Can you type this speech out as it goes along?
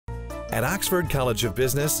At Oxford College of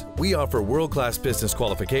Business, we offer world-class business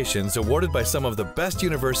qualifications awarded by some of the best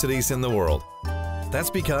universities in the world. That's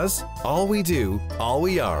because all we do, all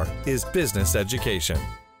we are, is business education.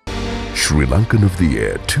 Sri Lankan of the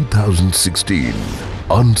Year 2016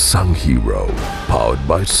 Unsung Hero, powered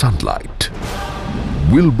by Sunlight.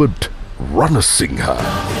 Wilbert Ranasinghe.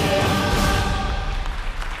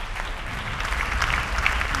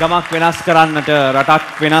 ගමක් වෙනස් කරන්නට රටක්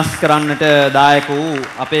වෙනස් කරන්නට දායක වූ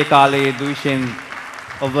අපේ කාලයේ දුවිෂෙන්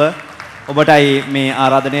ඔබටයි මේ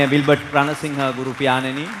ආරාධනය විල්බර්ට් රණසිංහ ගුරු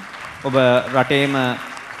පියාණෙනි ඔබ රටේම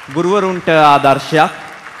ගුරුවරුන්ට ආදර්ශයක්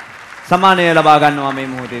සම්මානය ලබා ගන්නවා මේ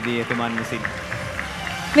මොහොතේදී එතුමන් විසින්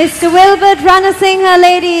Mr. Wilbert Ranasinghe,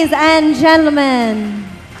 ladies and gentlemen.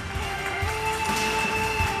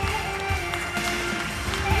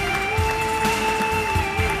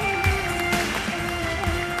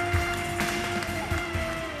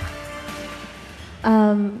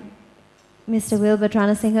 Mr. Wilbert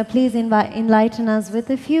Ranasinghe, please enlighten us with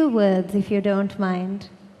a few words, if you don't mind.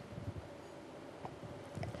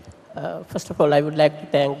 First of all, I would like to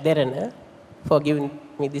thank Derana for giving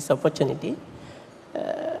me this opportunity.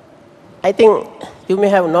 I think you may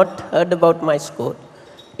have not heard about my school.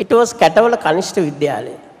 It was Katavala Kanishta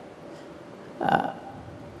Vidyalaya.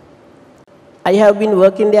 I have been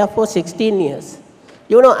working there for 16 years.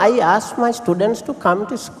 You know, I asked my students to come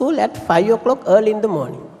to school at 5 o'clock early in the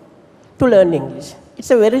morning to learn English.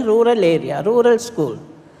 It's a very rural area, rural school.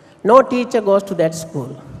 No teacher goes to that school.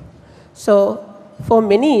 So, for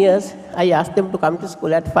many years, I asked them to come to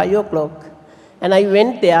school at 5 o'clock, and I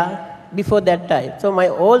went there before that time. So,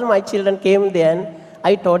 all my children came there, and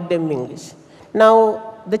I taught them English. Now,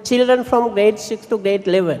 the children from grade 6 to grade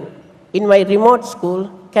 11 in my remote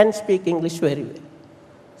school can speak English very well.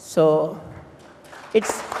 So,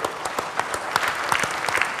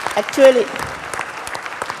 actually,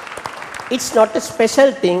 it's not a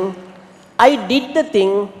special thing. I did the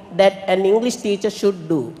thing that an English teacher should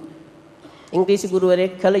do. English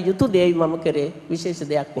ගුරුවරයෙක් කළ යුතු දෙයි මම කරේ විශේෂ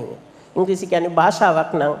දෙයක් නෙවෙයි. ඉංග්‍රීසි කියන්නේ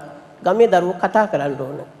භාෂාවක් නම් ගමේ දරුවෝ කතා කරන්න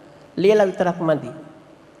ඕන. ලියලා විතරක් මදි.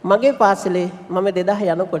 මගේ පාසලේ මම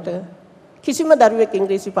 2000 යනකොට කිසිම දරුවෙක්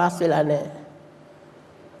ඉංග්‍රීසි පාස් වෙලා නැහැ.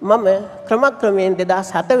 මම ක්‍රමක්‍රමයෙන්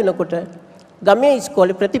 2007 වෙනකොට ගමේ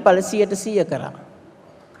ඉස්කෝලේ ප්‍රතිඵල 100% කරා.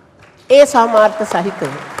 ඒ සාමාර්ථ සහිතව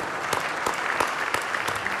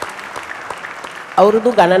අවුරුදු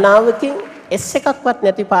ගණනාවකින් S එකක්වත්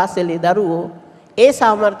නැති පාසලේ දරුවෝ ඒ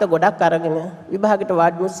සාමාර්ථ ගොඩක් අරගෙන විභාගයට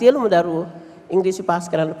වාඩි වුණු සියලුම දරුවෝ ඉංග්‍රීසි පාස්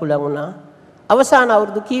කරන්න පුළුවන් වුණා. අවසාන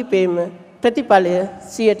අවුරුදු කිහිපෙම ප්‍රතිඵලය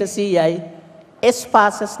 100%යි S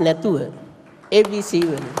passes නැතුව ABC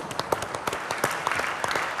වලින්.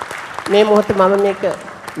 මේ මොහොතේ මම මේක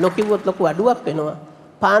නොකිව්වොත් ලොකු අඩුවක් වෙනවා.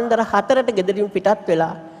 පාන්දර 4ට ගෙදරින් පිටත්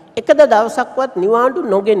වෙලා එකද දවසක්වත් නිවාඩු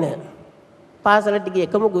නොගෙන පාසලට ගිය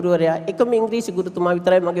එකම ගුරුවරයා එකම ඉංග්‍රීසි ගුරුතුමා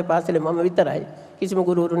විතරයි මගේ පාසලේ මම විතරයි. කිසිම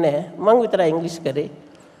ගුරුවරු නැහැ. මම විතරයි ඉංග්‍රීසි කරේ.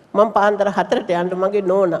 මම පාන්දර 4ට යන්න මගේ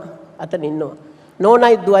නෝනා අතන ඉන්නවා.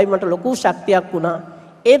 නෝනායි දුවයි මට ලොකු ශක්තියක් වුණා.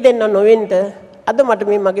 ඒ දෙන්න නොවෙන්න අද මට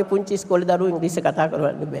මේ මගේ පුංචි ඉස්කෝලේ දරුවෝ ඉංග්‍රීසි කතා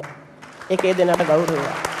කරවන්න බෑ. ඒක ඒ දෙන්නට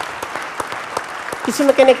ගෞරවයක්. කිසිම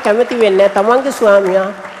කෙනෙක් කැමති වෙන්නේ නැහැ තමන්ගේ ස්වාමියා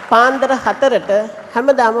පාන්දර 4ට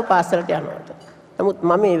හැමදාම පාසලට යනවට. නමුත්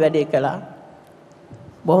මම මේ වැඩේ කළා.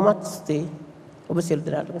 බොහොමත් ස්තුතියි. ඔබ සියලු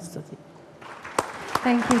දෙනාටම ස්තුතියි.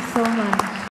 Thank you so much.